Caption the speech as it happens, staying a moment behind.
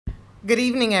Good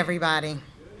evening, everybody.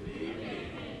 Good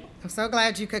evening. I'm so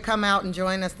glad you could come out and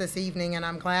join us this evening, and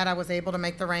I'm glad I was able to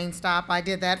make the rain stop. I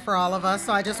did that for all of us,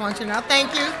 so I just want you to know,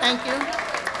 thank you, thank you.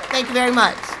 Thank you very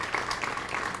much.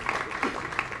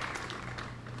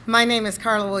 My name is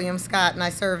Carla Williams Scott, and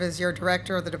I serve as your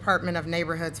Director of the Department of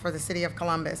Neighborhoods for the City of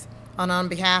Columbus. And on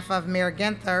behalf of Mayor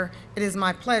Ginther, it is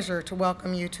my pleasure to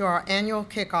welcome you to our annual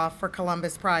kickoff for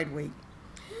Columbus Pride Week.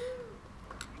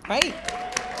 Great.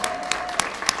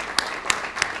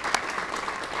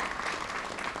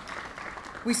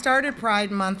 We started Pride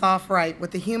Month off right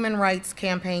with the Human Rights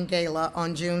Campaign Gala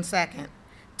on June 2nd.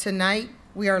 Tonight,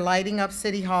 we are lighting up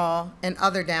City Hall and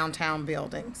other downtown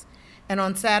buildings. And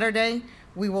on Saturday,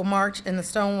 we will march in the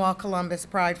Stonewall Columbus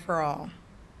Pride for All.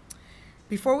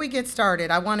 Before we get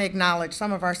started, I want to acknowledge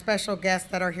some of our special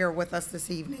guests that are here with us this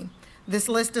evening. This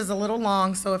list is a little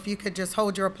long, so if you could just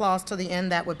hold your applause to the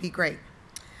end, that would be great.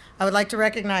 I would like to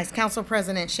recognize Council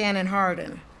President Shannon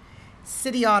Hardin,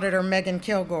 City Auditor Megan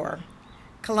Kilgore,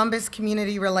 Columbus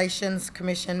Community Relations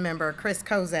Commission member Chris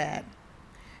Kozad,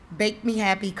 Bake Me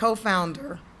Happy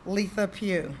co-founder Letha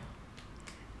Pugh,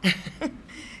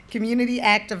 community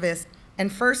activist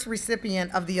and first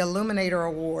recipient of the Illuminator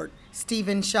Award,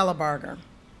 Steven Shellabarger,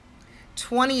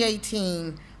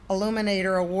 2018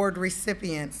 Illuminator Award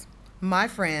recipients, my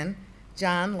friend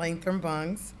John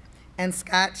Lathram-Brungs and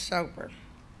Scott Schopper,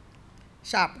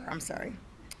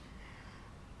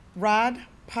 Rod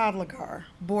Podlagar,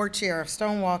 Board Chair of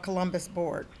Stonewall Columbus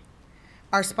Board.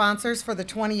 Our sponsors for the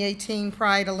 2018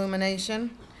 Pride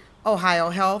Illumination,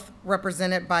 Ohio Health,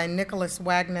 represented by Nicholas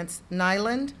Wagnitz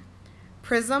Nyland,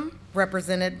 Prism,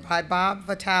 represented by Bob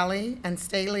Vitale and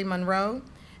Staley Monroe,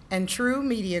 and True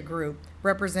Media Group,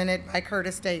 represented by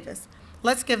Curtis Davis.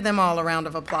 Let's give them all a round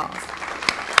of applause.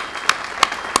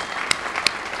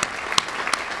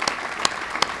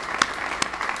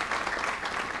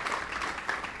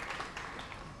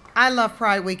 I love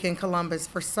Pride Week in Columbus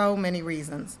for so many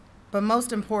reasons, but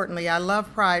most importantly, I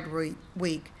love Pride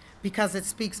Week because it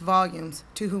speaks volumes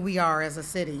to who we are as a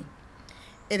city.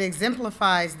 It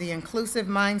exemplifies the inclusive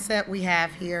mindset we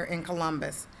have here in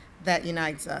Columbus that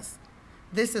unites us.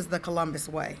 This is the Columbus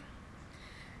way.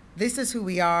 This is who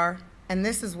we are, and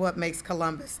this is what makes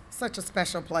Columbus such a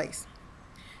special place.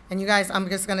 And you guys, I'm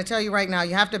just gonna tell you right now,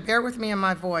 you have to bear with me in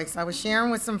my voice. I was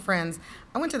sharing with some friends.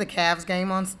 I went to the Cavs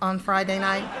game on Friday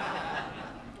night.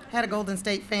 Had a Golden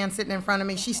State fan sitting in front of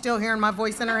me. She's still hearing my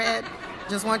voice in her head.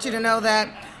 Just want you to know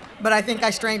that. But I think I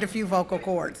strained a few vocal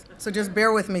cords. So just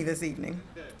bear with me this evening.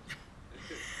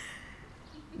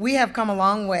 We have come a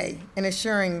long way in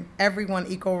assuring everyone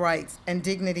equal rights and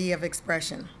dignity of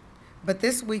expression. But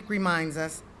this week reminds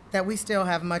us that we still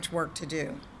have much work to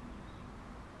do.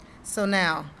 So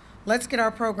now, let's get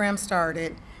our program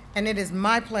started, and it is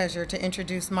my pleasure to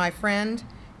introduce my friend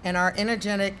and our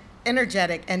energetic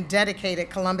and dedicated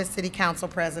Columbus City Council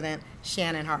President,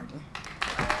 Shannon Hardin.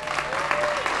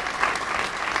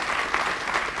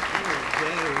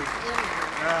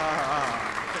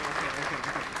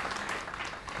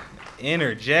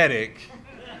 Energetic.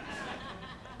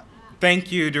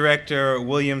 Thank you, Director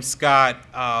William Scott.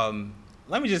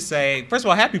 Let me just say, first of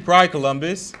all, happy Pride,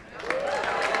 Columbus.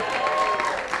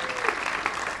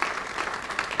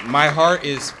 My heart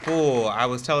is full. I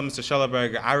was telling Mr.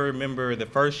 Shellabarger, I remember the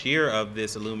first year of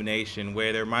this illumination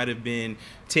where there might have been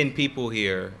 10 people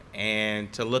here,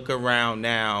 and to look around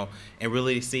now and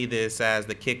really see this as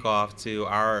the kickoff to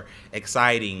our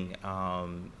exciting,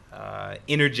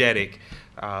 energetic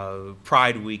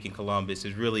Pride Week in Columbus,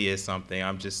 it really is something.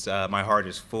 I'm just, my heart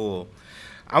is full.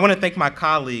 I want to thank my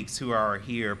colleagues who are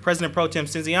here. President Pro Tem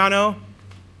Cinziano.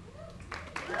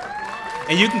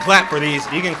 And you can clap for these.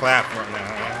 You can clap for them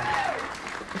now.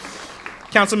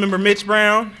 Councilmember Mitch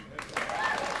Brown.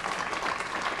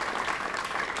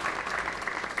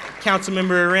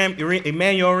 Councilmember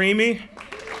Emmanuel Remy.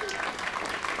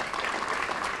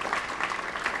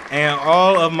 And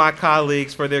all of my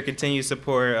colleagues for their continued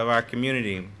support of our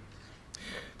community.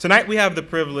 Tonight we have the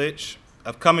privilege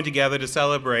of coming together to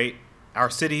celebrate our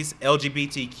city's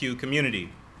LGBTQ community.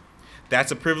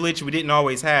 That's a privilege we didn't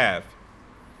always have.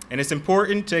 And it's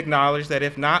important to acknowledge that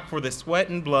if not for the sweat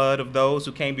and blood of those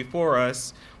who came before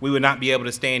us, we would not be able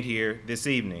to stand here this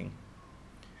evening.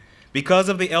 Because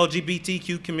of the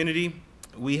LGBTQ community,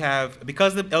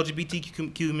 because the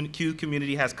LGBTQ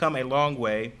community has come a long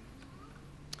way,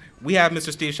 we have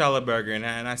Mr. Steve Shellabarger,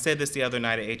 and I said this the other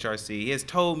night at HRC. He has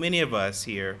told many of us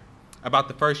here about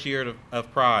the first year of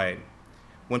Pride,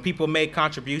 when people made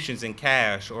contributions in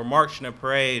cash or marched in a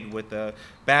parade with a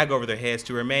bag over their heads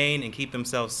to remain and keep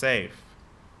themselves safe.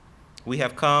 We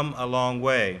have come a long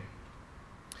way.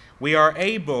 We are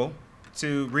able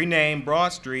to rename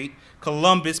Broad Street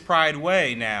Columbus Pride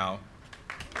Way now.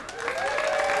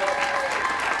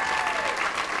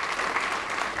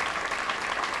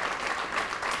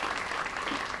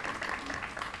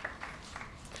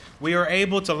 We are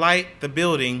able to light the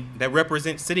building that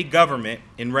represents city government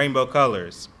in rainbow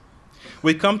colors.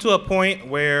 We've come to a point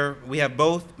where we have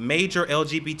both major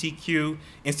LGBTQ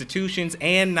institutions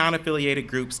and non-affiliated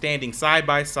groups standing side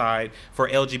by side for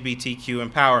LGBTQ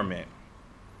empowerment.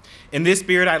 In this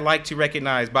spirit, I'd like to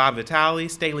recognize Bob Vitale,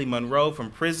 Staley Monroe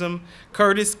from PRISM,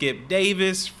 Curtis Skip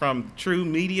Davis from True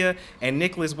Media, and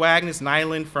Nicholas Wagner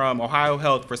Nyland from Ohio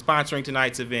Health for sponsoring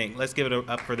tonight's event. Let's give it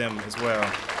up for them as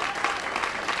well.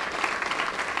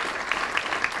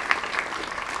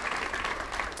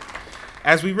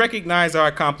 As we recognize our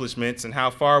accomplishments and how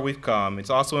far we've come,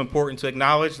 it's also important to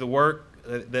acknowledge the work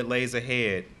that lays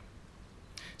ahead.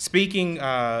 Speaking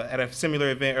at a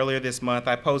similar event earlier this month,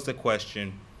 I posed a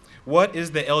question: what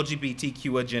is the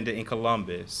LGBTQ agenda in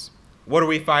Columbus? What are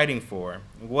we fighting for?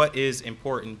 What is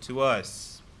important to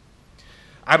us?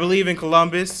 I believe in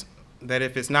Columbus that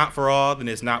if it's not for all, then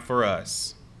it's not for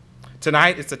us.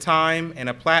 Tonight, it's a time and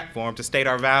a platform to state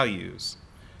our values,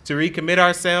 to recommit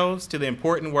ourselves to the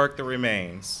important work that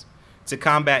remains, to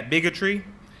combat bigotry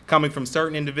coming from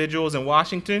certain individuals in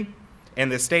Washington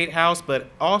and the State House,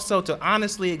 but also to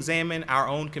honestly examine our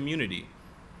own community.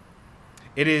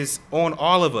 It is on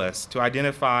all of us to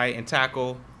identify and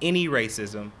tackle any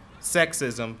racism,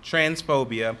 sexism,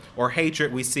 transphobia, or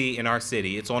hatred we see in our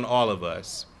city. It's on all of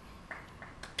us.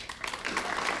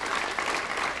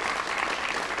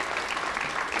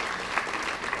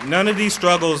 None of these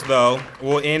struggles, though,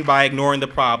 will end by ignoring the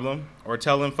problem or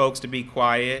telling folks to be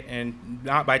quiet, and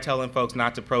not by telling folks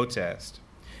not to protest.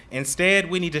 Instead,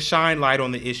 we need to shine light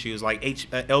on the issues like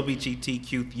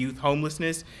LGBTQ youth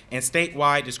homelessness and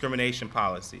statewide discrimination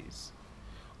policies.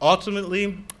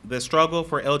 Ultimately, the struggle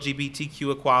for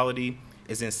LGBTQ equality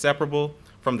is inseparable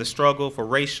from the struggle for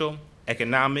racial,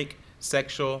 economic,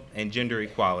 sexual, and gender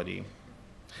equality.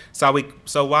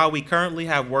 So while we currently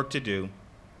have work to do,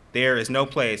 there is no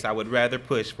place I would rather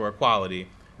push for equality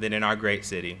than in our great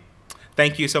city.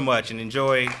 Thank you so much, and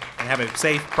enjoy and have a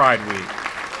safe Pride Week.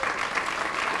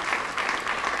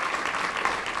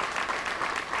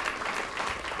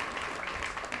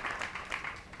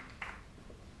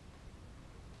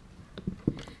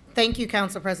 Thank you,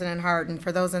 Council President Hardin,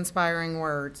 for those inspiring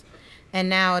words. And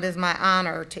now it is my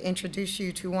honor to introduce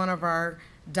you to one of our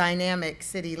dynamic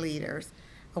city leaders,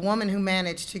 a woman who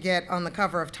managed to get on the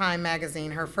cover of Time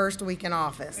magazine her first week in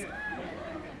office,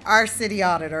 our city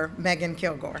auditor, Megan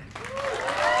Kilgore.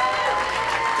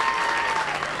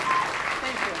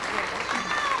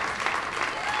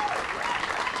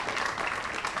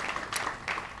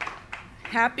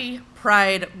 Happy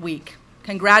Pride Week.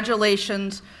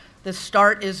 Congratulations. The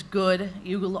start is good.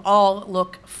 You will all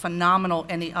look phenomenal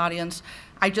in the audience.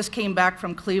 I just came back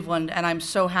from Cleveland, and I'm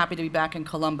so happy to be back in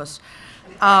Columbus.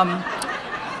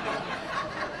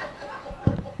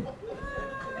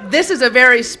 This is a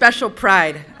very special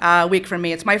Pride Week for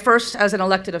me. It's my first as an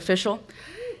elected official,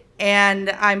 and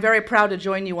I'm very proud to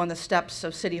join you on the steps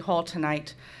of City Hall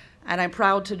tonight. And I'm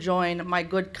proud to join my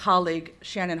good colleague,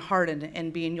 Shannon Hardin,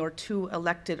 in being your two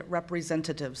elected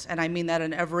representatives. And I mean that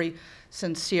in every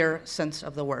sincere sense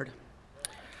of the word.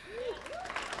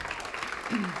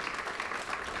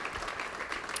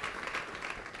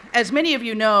 As many of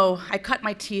you know, I cut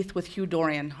my teeth with Hugh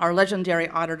Dorian, our legendary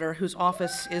auditor, whose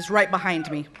office is right behind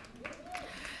me.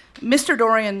 Mr.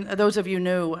 Dorian, those of you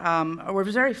knew, were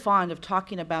very fond of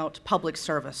talking about public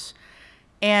service.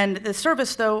 And the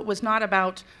service, though, was not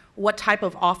about what type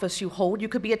of office you hold. You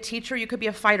could be a teacher, you could be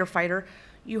a fighter.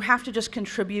 You have to just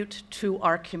contribute to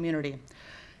our community.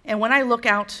 And when I look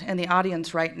out in the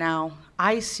audience right now,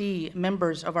 I see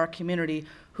members of our community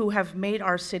who have made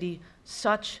our city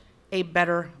such a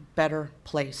better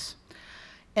place.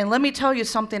 And let me tell you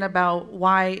something about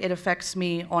why it affects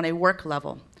me on a work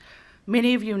level.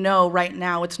 Many of you know right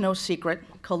now, it's no secret,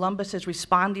 Columbus is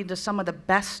responding to some of the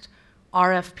best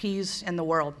RFPs in the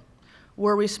world.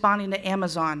 We're responding to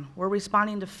Amazon, we're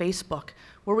responding to Facebook,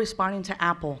 we're responding to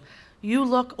Apple. You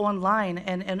look online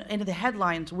and into the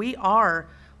headlines, we are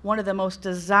one of the most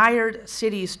desired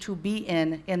cities to be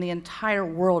in the entire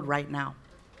world right now.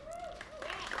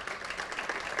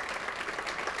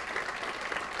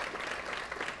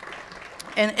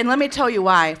 And let me tell you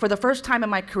why. For the first time in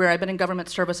my career, I've been in government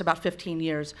service about 15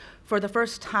 years. For the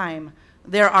first time,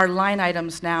 there are line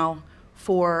items now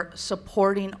for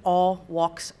supporting all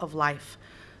walks of life.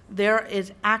 There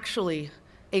is actually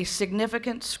a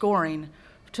significant scoring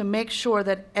to make sure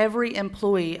that every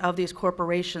employee of these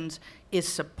corporations is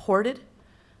supported,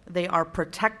 they are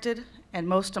protected, and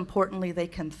most importantly, they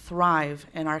can thrive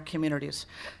in our communities.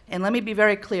 And let me be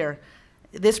very clear,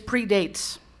 this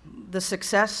predates, the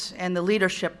success and the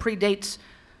leadership predates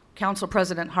Council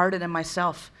President Hardin and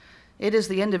myself. It is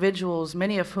the individuals,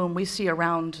 many of whom we see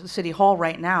around City Hall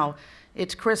right now.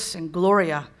 It's Chris and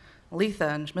Gloria, Letha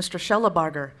and Mr.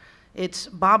 Shellabarger. It's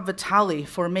Bob Vitale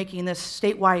for making this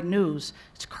statewide news.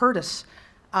 It's Curtis.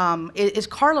 Is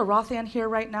Carla Rothan here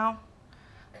right now?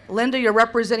 Linda, you're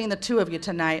representing the two of you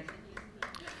tonight.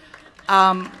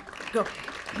 Go.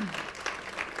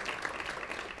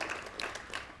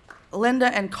 Linda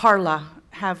and Carla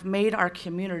have made our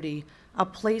community a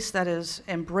place that is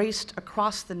embraced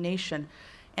across the nation,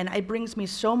 and it brings me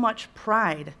so much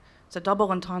pride. It's a double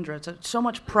entendre. It's so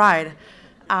much pride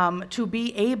to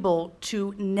be able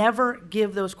to never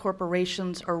give those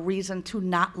corporations a reason to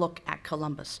not look at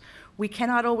Columbus. We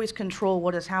cannot always control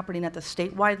what is happening at the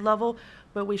statewide level,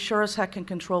 but we sure as heck can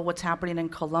control what's happening in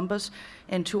Columbus.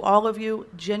 And to all of you,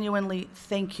 genuinely,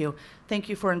 thank you. Thank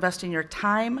you for investing your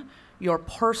time, your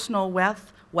personal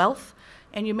wealth,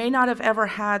 and you may not have ever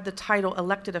had the title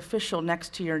elected official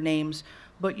next to your names,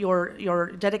 but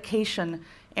your dedication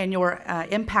and your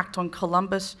impact on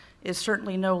Columbus is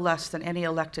certainly no less than any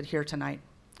elected here tonight.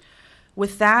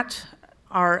 With that,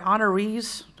 our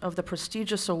honorees of the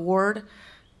prestigious award,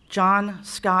 John,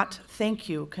 Scott, thank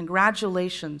you,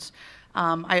 congratulations.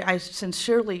 I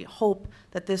sincerely hope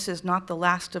that this is not the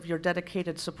last of your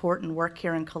dedicated support and work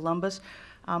here in Columbus,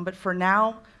 but for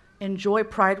now, enjoy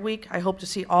Pride Week. I hope to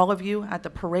see all of you at the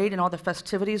parade and all the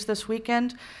festivities this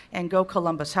weekend, and go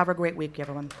Columbus. Have a great week,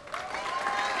 everyone.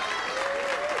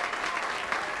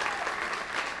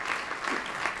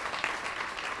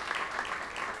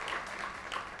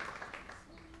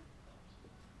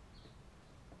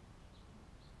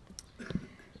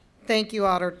 Thank you,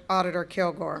 Auditor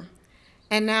Kilgore.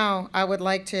 And now I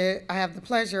have the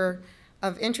pleasure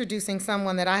of introducing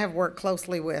someone that I have worked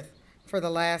closely with for the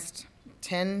last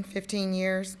 10, 15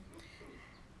 years.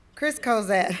 Chris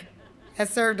Cozad has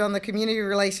served on the Community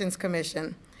Relations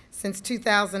Commission since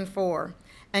 2004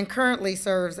 and currently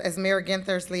serves as Mayor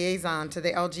Ginther's liaison to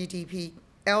the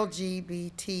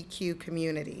LGBTQ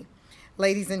community.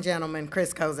 Ladies and gentlemen,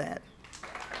 Chris Cozad.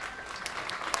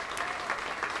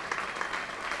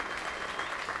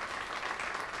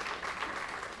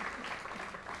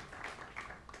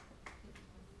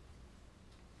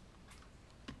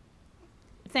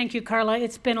 Thank you, Carla.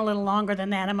 It's been a little longer than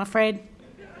that, I'm afraid.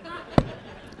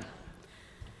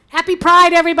 Happy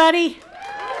Pride, everybody.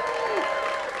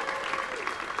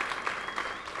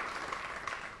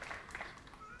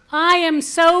 I am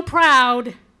so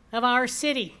proud of our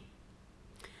city.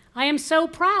 I am so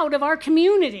proud of our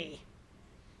community.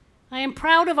 I am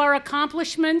proud of our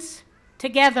accomplishments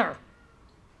together.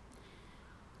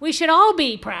 We should all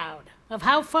be proud of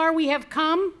how far we have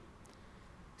come.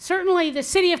 Certainly, the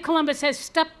city of Columbus has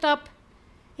stepped up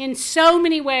in so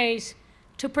many ways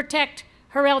to protect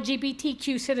her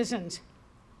LGBTQ citizens.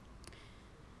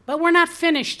 But we're not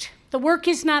finished. The work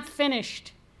is not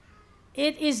finished.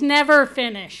 It is never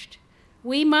finished.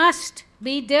 We must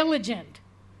be diligent.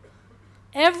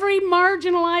 Every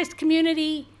marginalized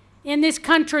community in this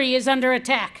country is under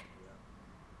attack.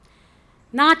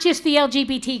 Not just the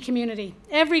LGBT community.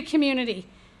 Every community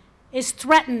is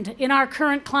threatened in our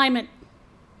current climate.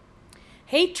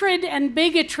 Hatred and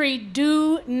bigotry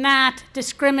do not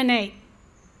discriminate.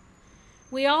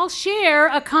 We all share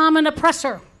a common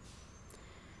oppressor,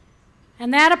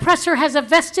 and that oppressor has a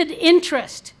vested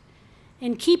interest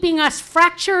in keeping us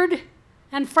fractured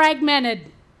and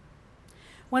fragmented.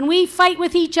 When we fight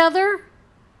with each other,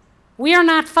 we are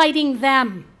not fighting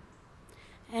them,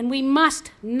 and we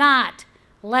must not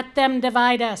let them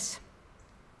divide us.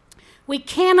 We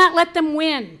cannot let them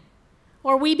win,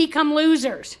 or we become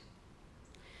losers.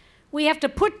 We have to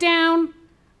put down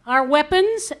our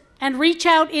weapons and reach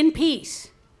out in peace.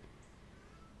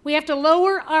 We have to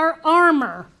lower our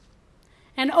armor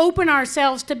and open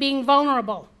ourselves to being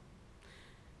vulnerable.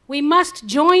 We must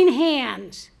join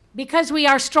hands because we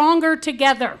are stronger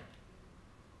together.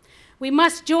 We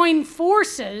must join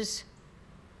forces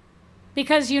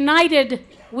because united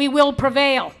we will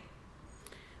prevail.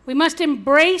 We must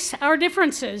embrace our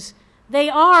differences. They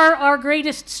are our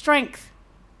greatest strength.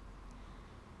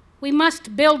 We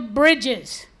must build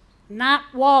bridges,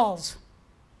 not walls.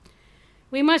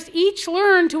 We must each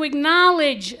learn to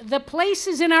acknowledge the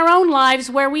places in our own lives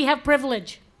where we have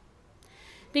privilege.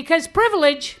 Because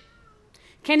privilege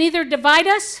can either divide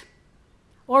us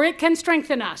or it can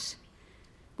strengthen us.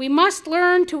 We must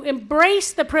learn to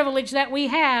embrace the privilege that we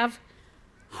have,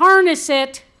 harness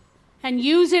it, and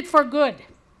use it for good.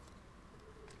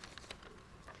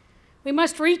 We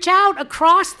must reach out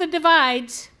across the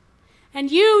divides and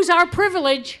use our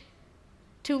privilege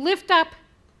to lift up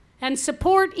and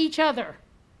support each other,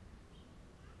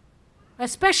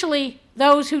 especially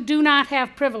those who do not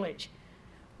have privilege.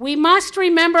 We must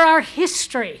remember our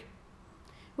history.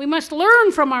 We must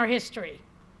learn from our history,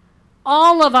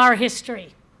 all of our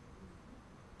history,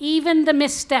 even the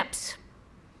missteps.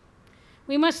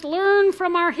 We must learn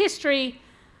from our history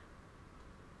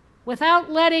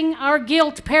without letting our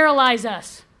guilt paralyze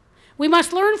us. We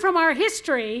must learn from our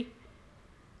history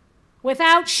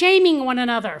without shaming one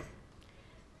another.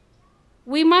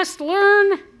 We must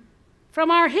learn from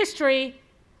our history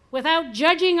without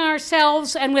judging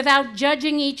ourselves and without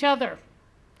judging each other.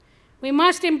 We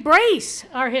must embrace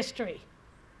our history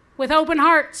with open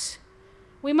hearts.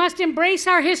 We must embrace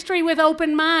our history with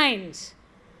open minds.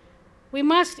 We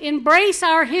must embrace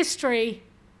our history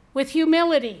with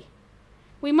humility.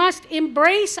 We must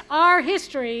embrace our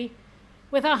history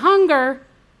with a hunger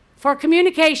for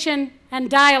communication and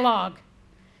dialogue.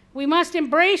 We must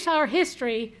embrace our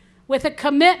history with a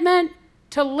commitment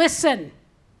to listen.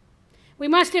 We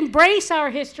must embrace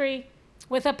our history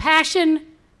with a passion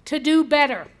to do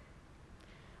better.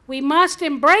 We must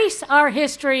embrace our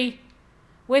history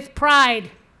with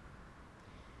pride.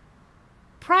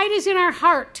 Pride is in our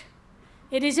heart.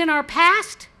 It is in our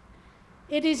past.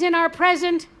 It is in our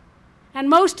present. And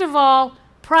most of all,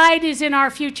 pride is in our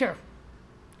future.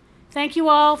 Thank you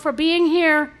all for being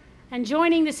here and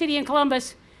joining the city in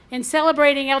Columbus in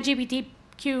celebrating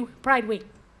LGBTQ Pride Week.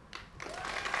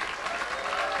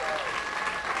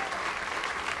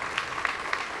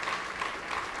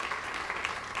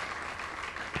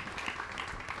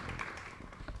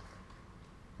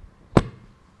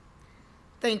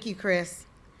 Thank you, Chris.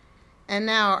 And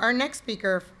now our next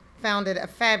speaker founded a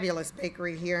fabulous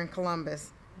bakery here in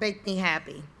Columbus, Bake Me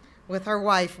Happy, with her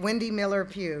wife, Wendy Miller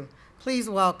Pugh. Please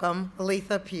welcome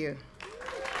Aletha Pugh.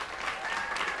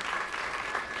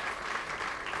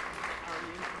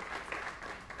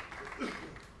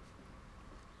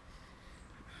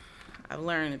 I've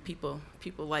learned that people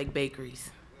like bakeries.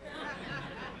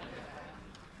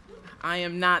 I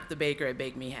am not the baker at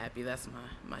Bake Me Happy. That's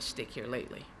my shtick here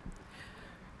lately.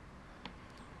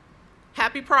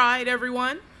 Happy Pride,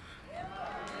 everyone.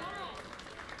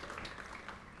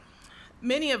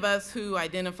 Many of us who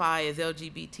identify as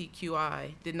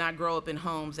LGBTQI did not grow up in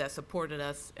homes that supported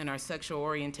us in our sexual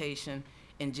orientation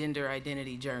and gender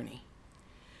identity journey.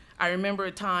 I remember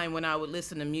a time when I would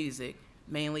listen to music,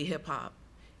 mainly hip hop,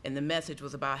 and the message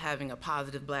was about having a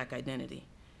positive Black identity.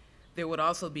 There would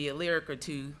also be a lyric or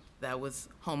two that was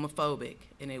homophobic,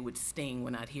 and it would sting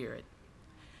when I'd hear it.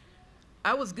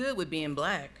 I was good with being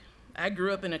Black. I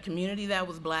grew up in a community that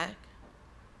was Black,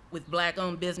 with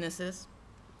Black-owned businesses,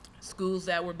 schools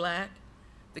that were Black.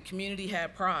 The community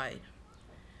had pride.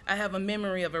 I have a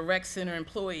memory of a rec center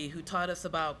employee who taught us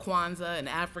about Kwanzaa and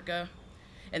Africa,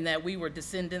 and that we were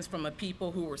descendants from a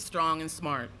people who were strong and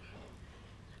smart.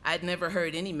 I'd never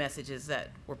heard any messages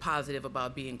that were positive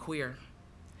about being queer.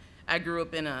 I grew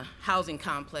up in a housing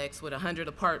complex with 100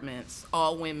 apartments,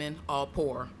 all women, all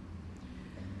poor.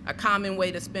 A common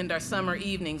way to spend our summer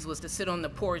evenings was to sit on the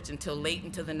porch until late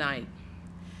into the night.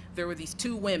 There were these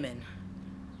two women.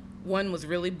 One was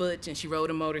really butch and she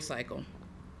rode a motorcycle.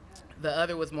 The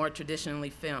other was more traditionally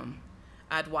femme.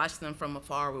 I'd watch them from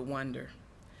afar with wonder.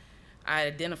 I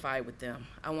identified with them.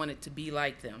 I wanted to be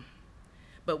like them.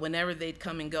 But whenever they'd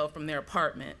come and go from their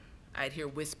apartment, I'd hear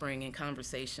whispering and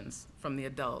conversations from the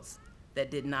adults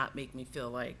that did not make me feel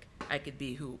like I could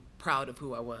be proud of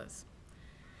who I was.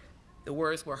 The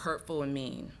words were hurtful and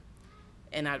mean,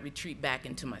 and I'd retreat back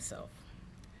into myself.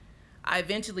 I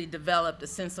eventually developed a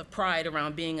sense of pride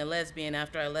around being a lesbian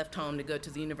after I left home to go to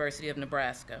the University of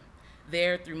Nebraska.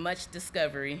 There, through much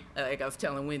discovery, like I was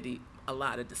telling Wendy, a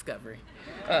lot of discovery,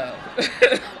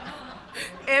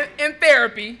 and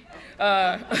therapy,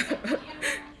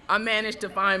 I managed to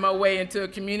find my way into a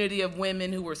community of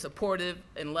women who were supportive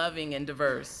and loving and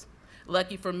diverse.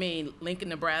 Lucky for me, Lincoln,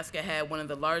 Nebraska had one of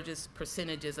the largest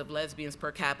percentages of lesbians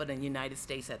per capita in the United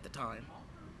States at the time.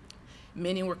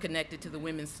 Many were connected to the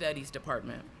Women's Studies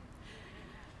department.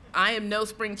 I am no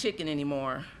spring chicken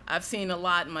anymore. I've seen a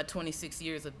lot in my 26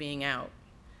 years of being out.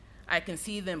 I can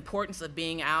see the importance of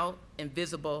being out and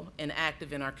visible and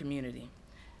active in our community.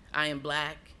 I am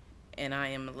Black, and I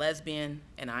am a lesbian,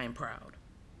 and I am proud.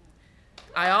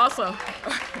 I also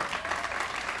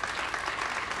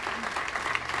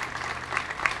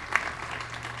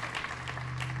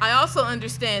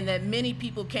understand that many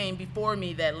people came before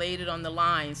me that laid it on the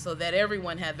line so that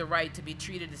everyone had the right to be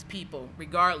treated as people,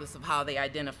 regardless of how they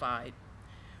identified.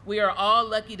 We are all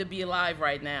lucky to be alive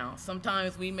right now.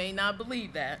 Sometimes we may not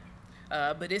believe that,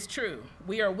 but it's true.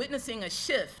 We are witnessing a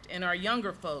shift in our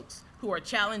younger folks who are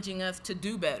challenging us to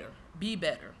do better, be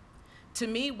better. To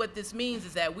me, what this means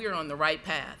is that we are on the right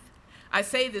path. I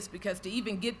say this because to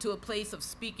even get to a place of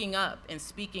speaking up and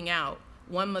speaking out,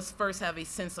 one must first have a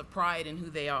sense of pride in who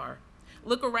they are.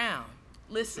 Look around,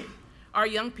 listen. Our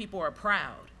young people are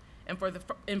proud, and for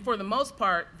the most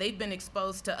part, they've been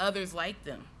exposed to others like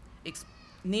them,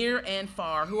 near and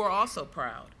far, who are also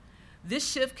proud. This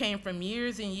shift came from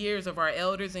years and years of our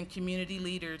elders and community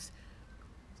leaders'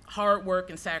 hard work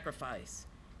and sacrifice.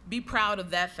 Be proud of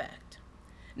that fact.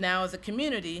 Now, as a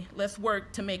community, let's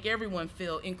work to make everyone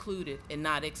feel included and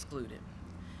not excluded.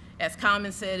 As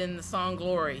Common said in the song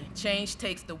Glory, change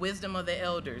takes the wisdom of the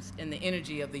elders and the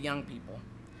energy of the young people.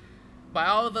 By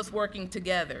all of us working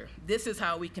together, this is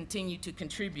how we continue to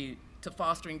contribute to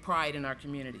fostering pride in our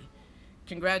community.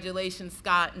 Congratulations,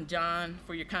 Scott and John,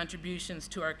 for your contributions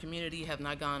to our community have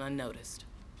not gone unnoticed.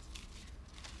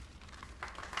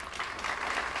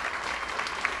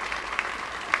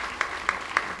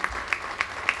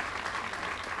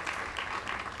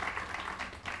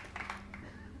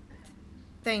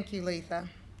 Thank you, Letha.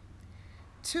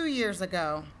 2 years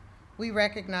ago, we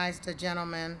recognized a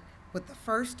gentleman with the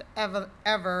first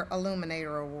ever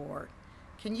Illuminator Award.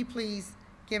 Can you please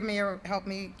help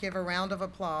me give a round of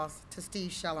applause to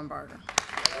Steve Shellabarger.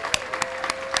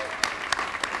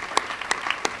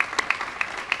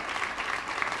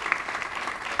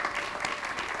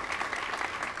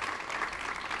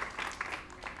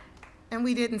 And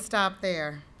we didn't stop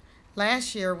there.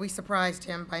 Last year, we surprised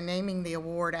him by naming the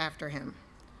award after him.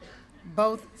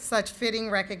 Both such fitting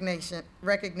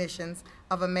recognitions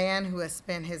of a man who has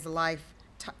spent his life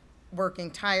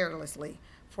working tirelessly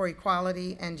for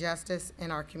equality and justice in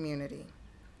our community.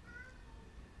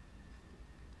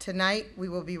 Tonight, we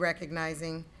will be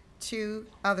recognizing 2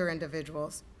 other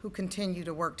individuals who continue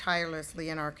to work tirelessly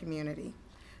in our community.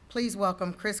 Please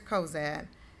welcome Chris Kozad.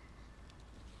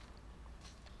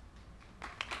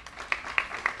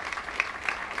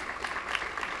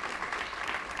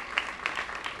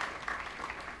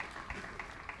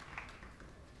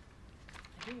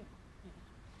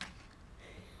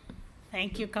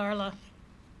 Thank you, Carla.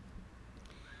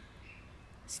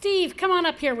 Steve, come on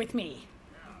up here with me.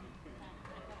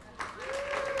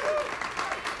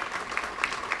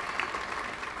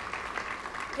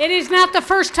 It is not the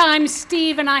first time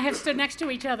Steve and I have stood next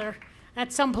to each other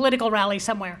at some political rally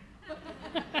somewhere.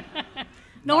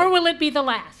 Nor will it be the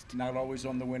last. Not always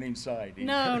on the winning side.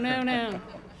 No, no, no.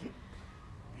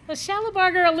 The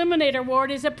Shellabarger Illuminator Award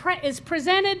is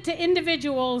presented to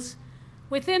individuals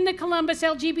within the Columbus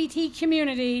LGBT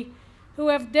community who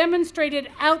have demonstrated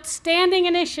outstanding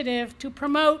initiative to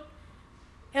promote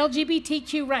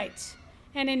LGBTQ rights,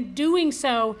 and in doing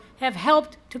so have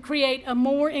helped to create a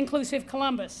more inclusive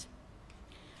Columbus.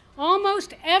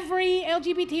 Almost every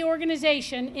LGBT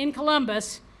organization in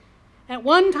Columbus, at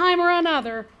one time or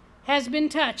another, has been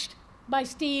touched by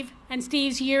Steve and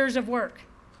Steve's years of work.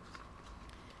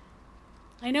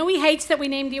 I know he hates that we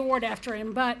named the award after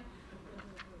him, but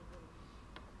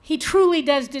he truly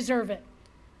does deserve it.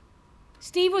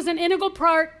 Steve was an integral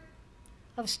part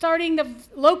of starting the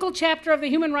local chapter of the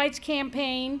Human Rights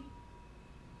Campaign.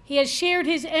 He has shared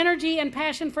his energy and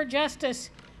passion for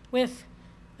justice with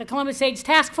the Columbus AIDS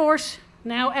Task Force,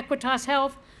 now Equitas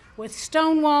Health, with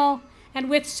Stonewall, and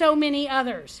with so many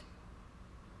others.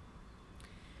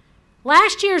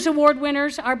 Last year's award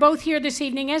winners are both here this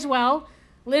evening as well,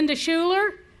 Linda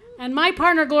Schuler and my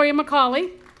partner, Gloria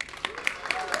McCauley.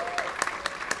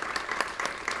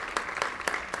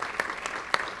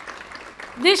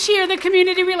 This year, the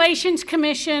Community Relations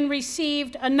Commission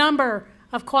received a number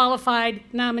of qualified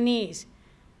nominees.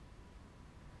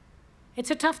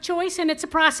 It's a tough choice and it's a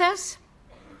process,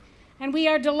 and we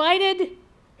are delighted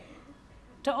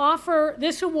to offer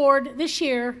this award this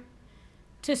year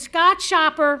to Scott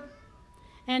Schopper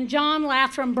and John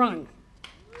Lathram-Brungs.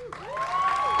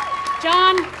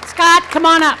 John, Scott, come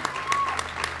on up.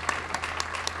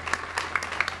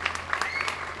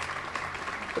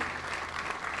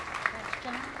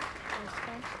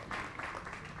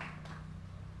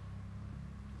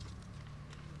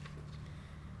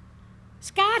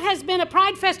 Scott has been a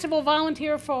Pride Festival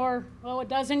volunteer for, a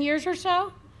dozen years or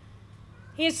so.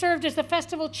 He has served as the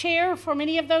festival chair for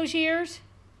many of those years.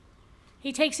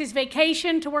 He takes his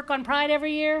vacation to work on Pride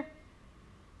every year.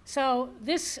 So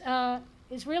this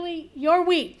is really your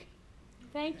week.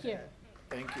 Thank you.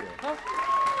 Thank you.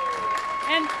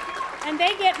 And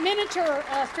they get miniature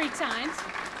street signs.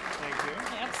 Thank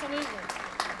you. Absolutely.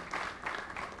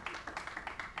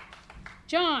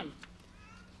 John,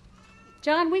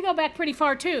 John, we go back pretty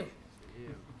far too.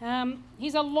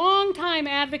 He's a longtime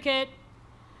advocate,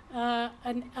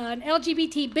 an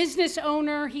LGBT business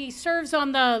owner. He serves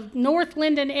on the North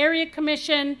Linden Area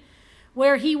Commission,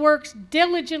 where he works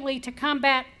diligently to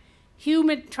combat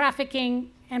human trafficking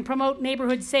and promote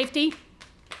neighborhood safety.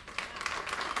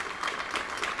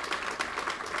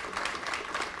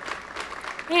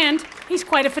 And he's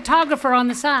quite a photographer on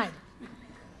the side.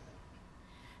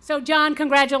 So John,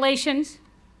 congratulations.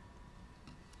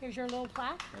 Here's your little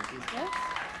plaque. Thank you. Yes.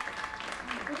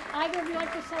 Would either of you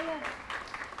like to say a...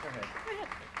 Go ahead. Go ahead.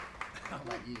 I'll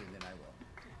let you, then I will.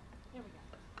 Here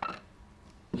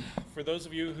we go. For those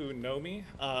of you who know me,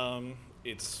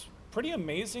 it's pretty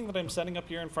amazing that I'm standing up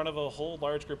here in front of a whole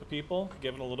large group of people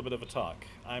giving a little bit of a talk.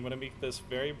 I'm going to make this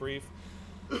very brief.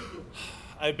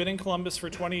 I've been in Columbus for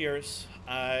 20 years.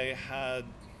 I had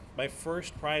my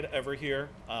first Pride ever here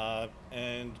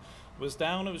and was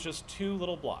down, it was just 2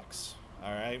 little blocks.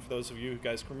 All right, for those of you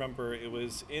guys can remember, it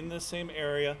was in the same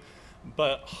area,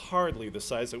 but hardly the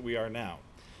size that we are now.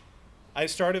 I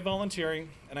started volunteering,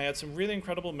 and I had some really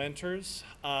incredible mentors,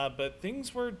 but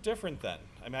things were different then.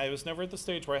 I mean, I was never at the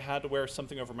stage where I had to wear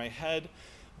something over my head,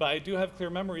 but I do have clear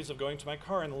memories of going to my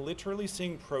car and literally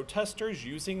seeing protesters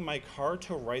using my car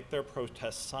to write their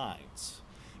protest signs.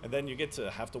 And then you get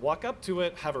to have to walk up to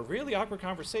it, have a really awkward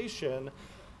conversation,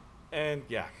 and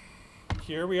yeah.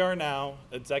 Here we are now,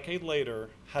 a decade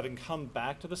later, having come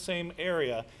back to the same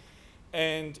area,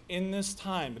 and in this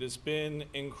time, it has been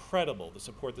incredible. The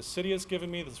support the city has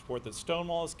given me, the support that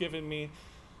Stonewall has given me,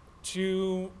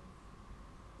 to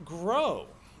grow,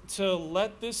 to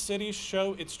let this city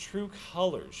show its true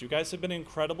colors. You guys have been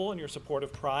incredible in your support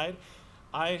of Pride.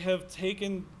 I have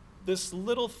taken this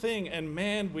little thing, and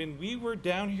man, when we were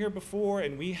down here before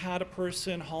and we had a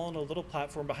person hauling a little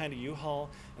platform behind a U-Haul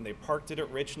and they parked it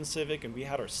at Rich and Civic and we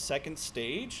had our second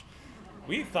stage,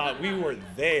 we thought we were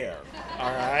there, all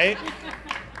right?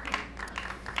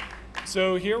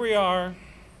 So here we are.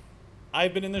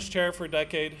 I've been in this chair for a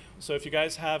decade, so if you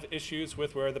guys have issues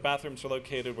with where the bathrooms are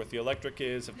located, where the electric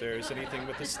is, if there's anything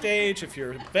with the stage, if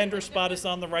your vendor spot is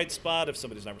on the right spot, if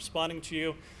somebody's not responding to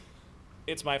you,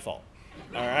 it's my fault.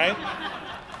 All right?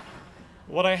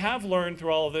 What I have learned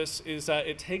through all of this is that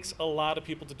it takes a lot of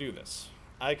people to do this.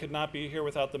 I could not be here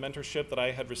without the mentorship that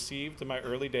I had received in my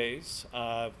early days.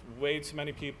 Way too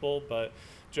many people, but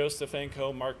Joe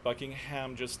Stefanko, Mark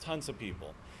Buckingham, just tons of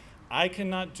people. I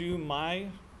cannot do my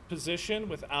position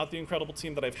without the incredible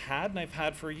team that I've had, and I've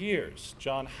had for years.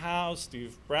 John Howe,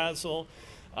 Steve Brazel,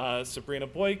 Sabrina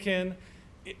Boykin.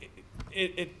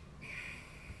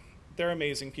 They're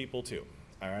amazing people too.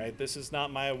 All right, this is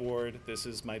not my award, this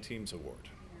is my team's award,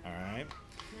 all right?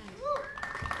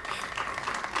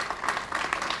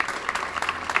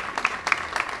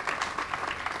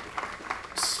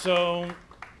 So,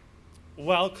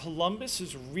 while Columbus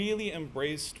has really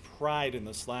embraced Pride in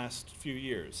this last few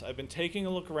years, I've been taking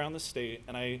a look around the state,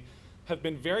 and I have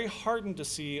been very heartened to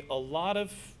see a lot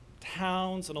of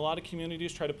towns and a lot of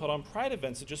communities try to put on Pride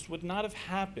events that just would not have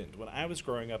happened when I was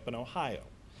growing up in Ohio.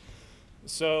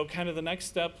 So kind of the next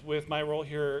step with my role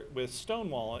here with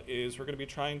Stonewall is we're going to be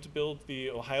trying to build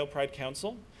the Ohio Pride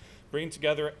Council, bring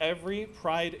together every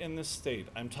Pride in the state.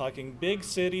 I'm talking big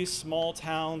city, small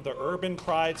town, the urban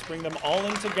prides, bring them all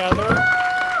in together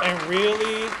and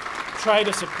really try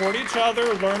to support each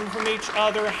other, learn from each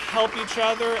other, help each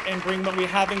other, and bring what we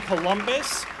have in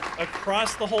Columbus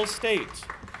across the whole state.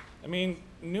 I mean,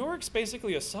 Newark's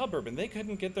basically a suburb, and they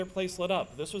couldn't get their place lit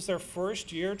up. This was their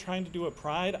first year trying to do a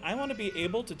Pride. I want to be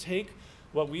able to take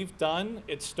what we've done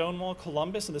at Stonewall,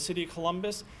 Columbus, and the city of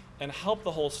Columbus, and help the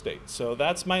whole state. So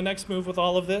that's my next move with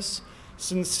all of this.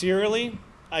 Sincerely,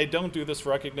 I don't do this for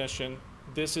recognition.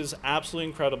 This is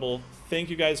absolutely incredible. Thank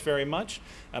you guys very much,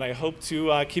 and I hope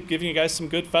to keep giving you guys some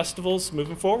good festivals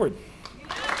moving forward.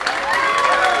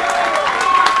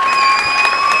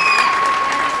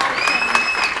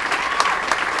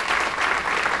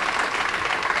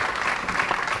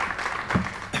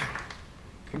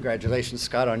 Congratulations,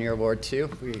 Scott, on your award, too.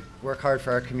 We work hard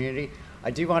for our community. I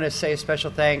do want to say a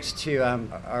special thanks to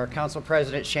our council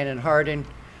president, Shannon Hardin,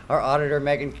 our auditor,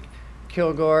 Megan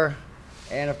Kilgore,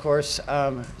 and, of course,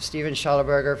 Steven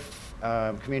Shellabarger,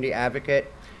 community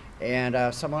advocate,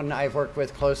 and someone I've worked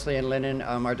with closely in Linden,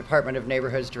 our Department of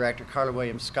Neighborhoods Director, Carla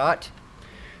Williams-Scott.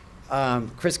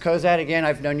 Chris Kozat, again,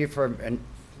 I've known you for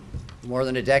more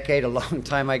than a decade, a long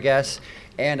time, I guess,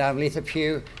 and Letha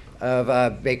Pugh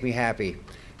of Bake Me Happy.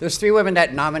 There's 3 women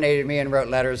that nominated me and wrote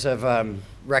letters of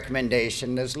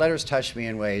recommendation. Those letters touched me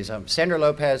in ways. Sandra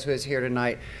Lopez, who is here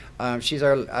tonight, she's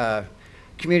our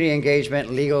community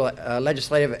engagement,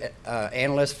 legislative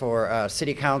analyst for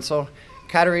City Council.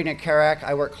 Katerina Karak,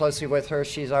 I work closely with her.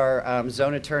 She's our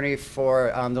zone attorney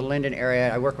for the Linden area.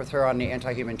 I work with her on the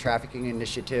Anti-Human Trafficking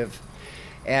Initiative.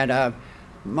 And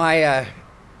my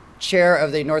chair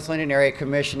of the North Linden Area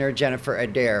Commissioner, Jennifer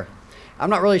Adair. I'm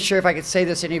not really sure if I could say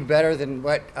this any better than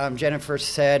what Jennifer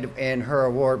said in her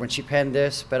award when she penned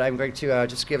this, but I'm going to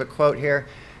just give a quote here.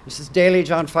 This is, daily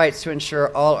John fights to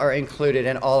ensure all are included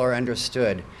and all are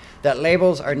understood, that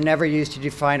labels are never used to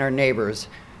define our neighbors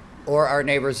or our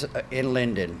neighbors in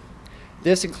Linden.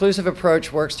 This inclusive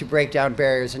approach works to break down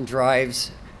barriers and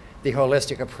drives the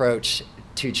holistic approach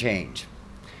to change.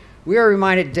 We are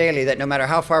reminded daily that no matter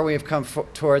how far we have come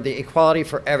toward the equality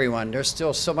for everyone, there's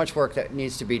still so much work that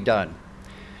needs to be done.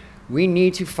 We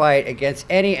need to fight against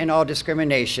any and all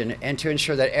discrimination and to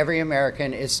ensure that every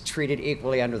American is treated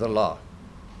equally under the law.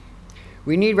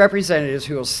 We need representatives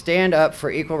who will stand up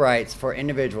for equal rights for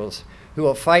individuals, who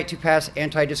will fight to pass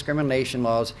anti-discrimination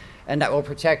laws, and that will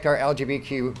protect our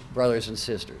LGBTQ brothers and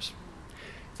sisters.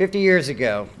 50 years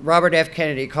ago, Robert F.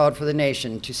 Kennedy called for the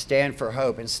nation to stand for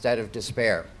hope instead of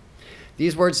despair.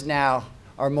 These words now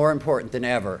are more important than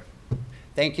ever.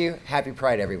 Thank you. Happy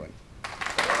Pride, everyone.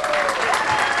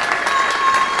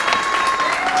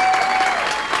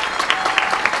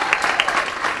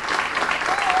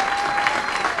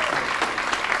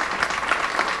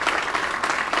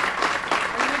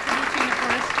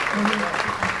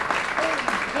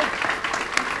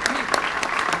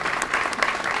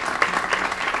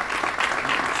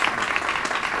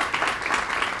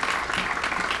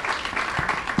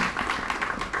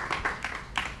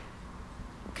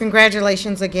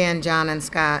 Congratulations again, John and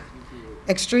Scott,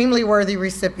 extremely worthy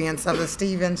recipients of the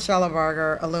Steven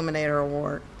Shellabarger Illuminator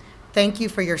Award. Thank you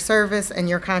for your service and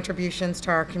your contributions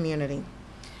to our community.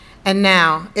 And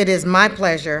now, it is my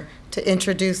pleasure to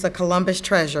introduce a Columbus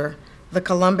treasure, the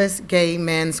Columbus Gay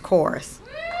Men's Chorus.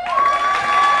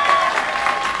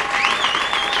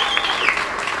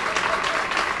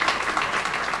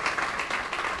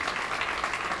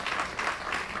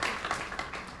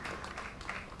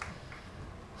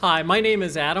 Hi, my name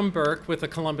is Adam Burke with the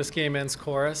Columbus Gay Men's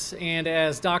Chorus, and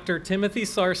as Dr. Timothy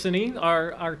Sarsany,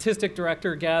 our artistic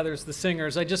director, gathers the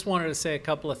singers, I just wanted to say a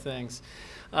couple of things.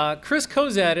 Chris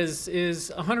Kozad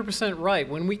is 100% right.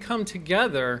 When we come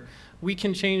together, we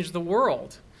can change the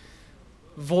world.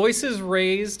 Voices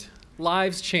raised,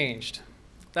 lives changed.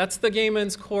 That's the Gay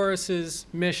Men's Chorus's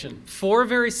mission. 4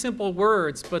 very simple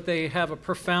words, but they have a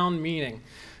profound meaning.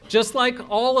 Just like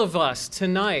all of us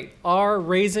tonight are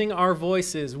raising our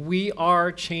voices, we are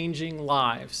changing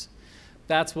lives.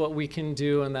 That's what we can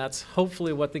do, and that's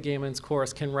hopefully what the Gay Men's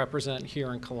Chorus can represent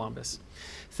here in Columbus.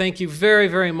 Thank you very,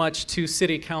 very much to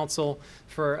City Council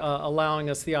for allowing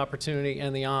us the opportunity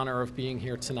and the honor of being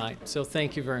here tonight. So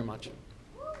thank you very much.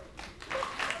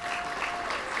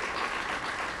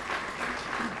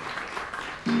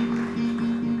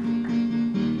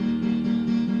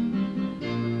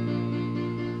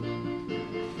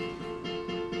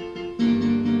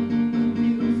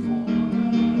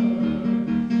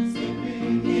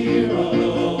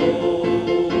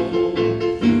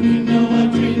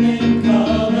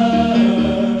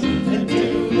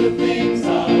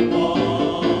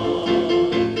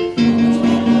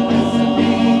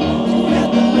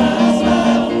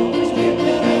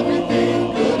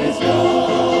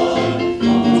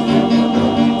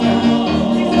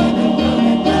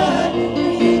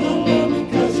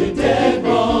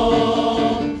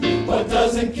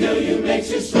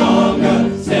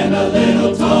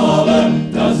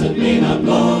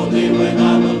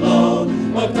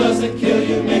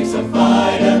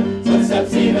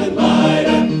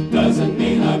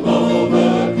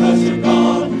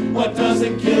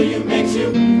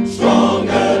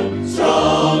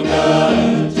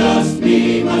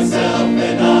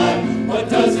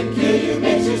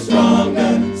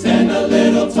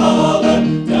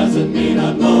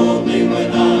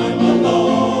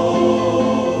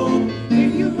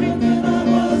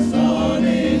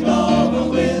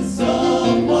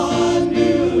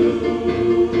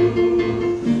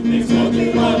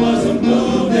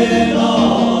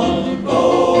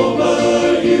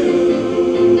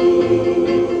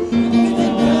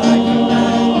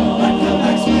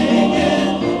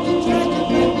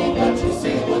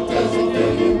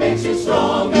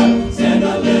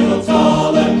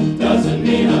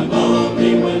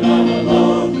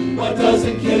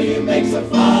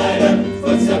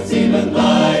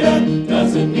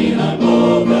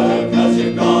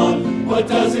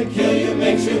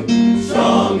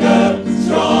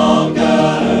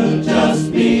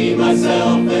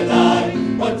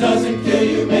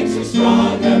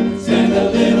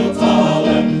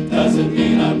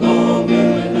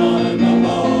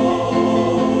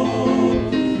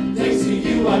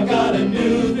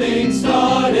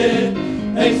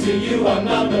 Thanks to you, I'm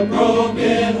not the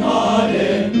broken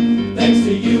hearted. Thanks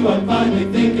to you, I'm finally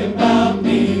thinking about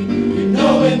me. You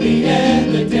know, in the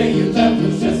end, the day you left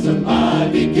was just my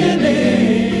beginning.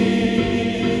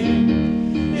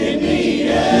 In the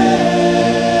end,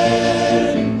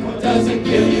 what doesn't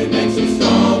kill you makes you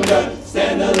stronger.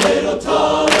 Stand a little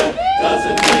taller.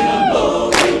 Doesn't mean I'm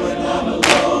lonely when I'm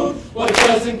alone. What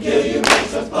doesn't kill you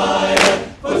makes us fighter.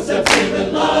 Footsteps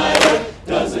even lighter.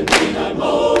 Doesn't mean I'm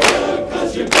over,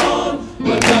 'cause you're gone.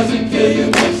 What doesn't kill you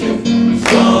makes you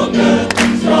stronger,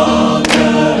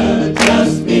 stronger.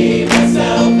 Just me,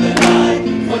 myself, and I.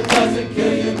 What doesn't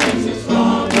kill you makes you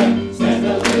stronger. Stand a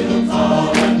little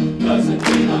taller. Doesn't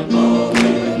mean I'm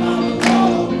lonely when I'm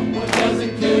alone. What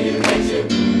doesn't kill you makes you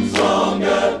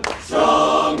stronger,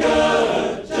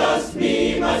 stronger. Just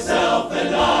me, myself,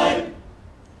 and I.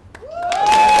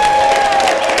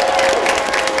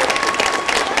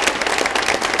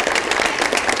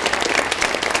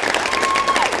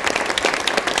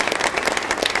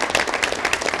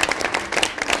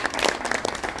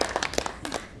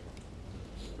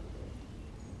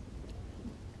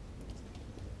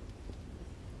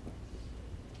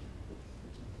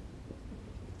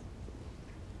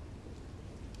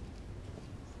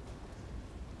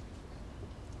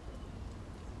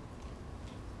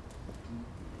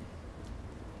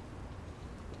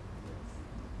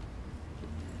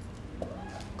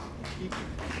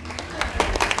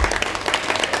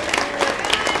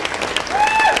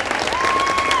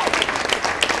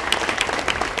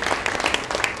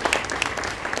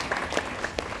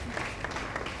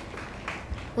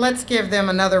 Let's give them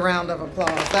another round of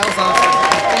applause. That was awesome.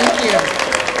 Thank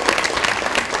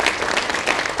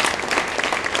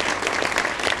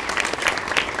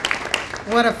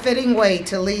you. What a fitting way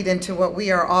to lead into what we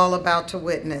are all about to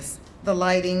witness, the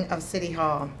lighting of City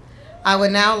Hall. I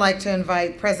would now like to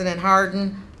invite President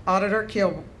Hardin, Auditor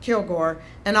Kilgore,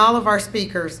 and all of our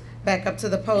speakers back up to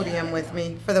the podium with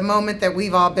me for the moment that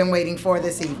we've all been waiting for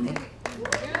this evening.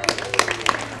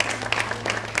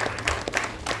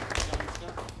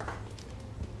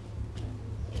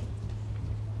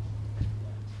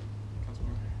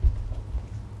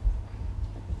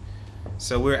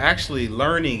 So we're actually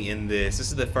learning in this. This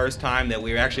is the first time that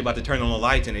we're actually about to turn on the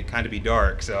lights and it kind of be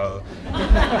dark. So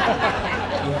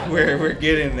we're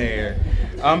getting there.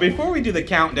 Before we do the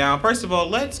countdown, first of all,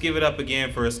 let's give it up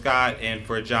again for Scott and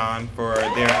for John for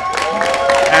their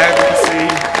advocacy.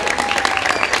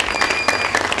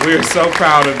 We are so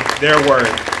proud of their work,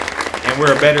 and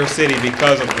we're a better city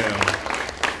because of them.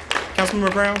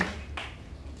 Councilmember Brown?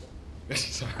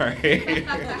 Sorry.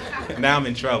 Now I'm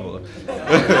in trouble.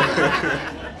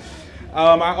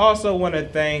 I also want to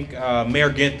thank Mayor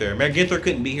Ginther. Mayor Ginther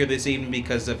couldn't be here this evening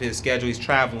because of his schedule. He's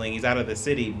traveling. He's out of the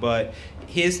city. But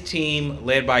his team,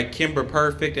 led by Kimber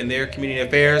Perfect and their community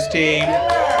affairs team,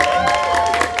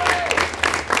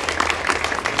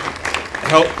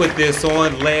 helped put this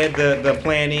on, led the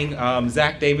planning.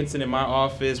 Zach Davidson in my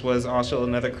office was also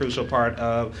another crucial part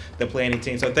of the planning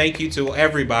team. So thank you to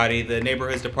everybody, the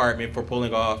Neighborhoods Department, for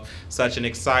pulling off such an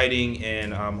exciting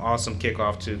and awesome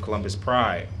kickoff to Columbus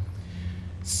Pride.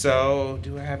 So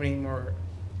do I have any more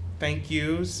thank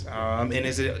yous? And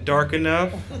is it dark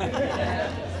enough?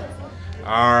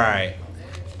 All right.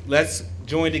 Let's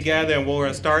join together, and we're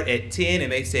going to start at 10,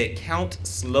 and they said count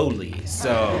slowly.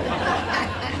 So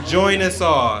join us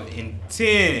all in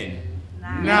 10,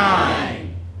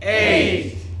 9,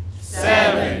 8,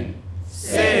 7,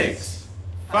 6,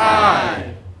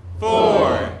 5,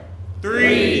 4,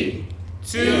 3,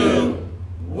 2,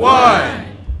 1.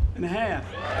 And a half.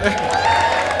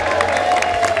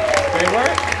 Did it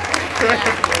work?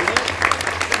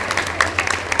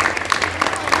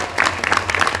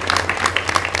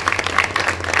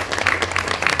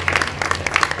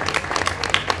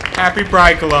 Happy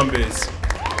Pride, Columbus.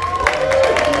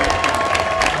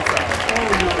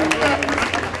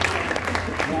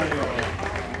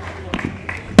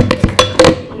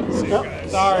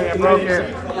 Sorry, I broke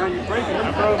it. I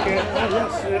broke it.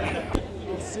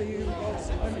 See you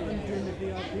during the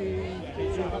VIP.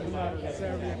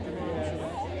 Saturday afternoon.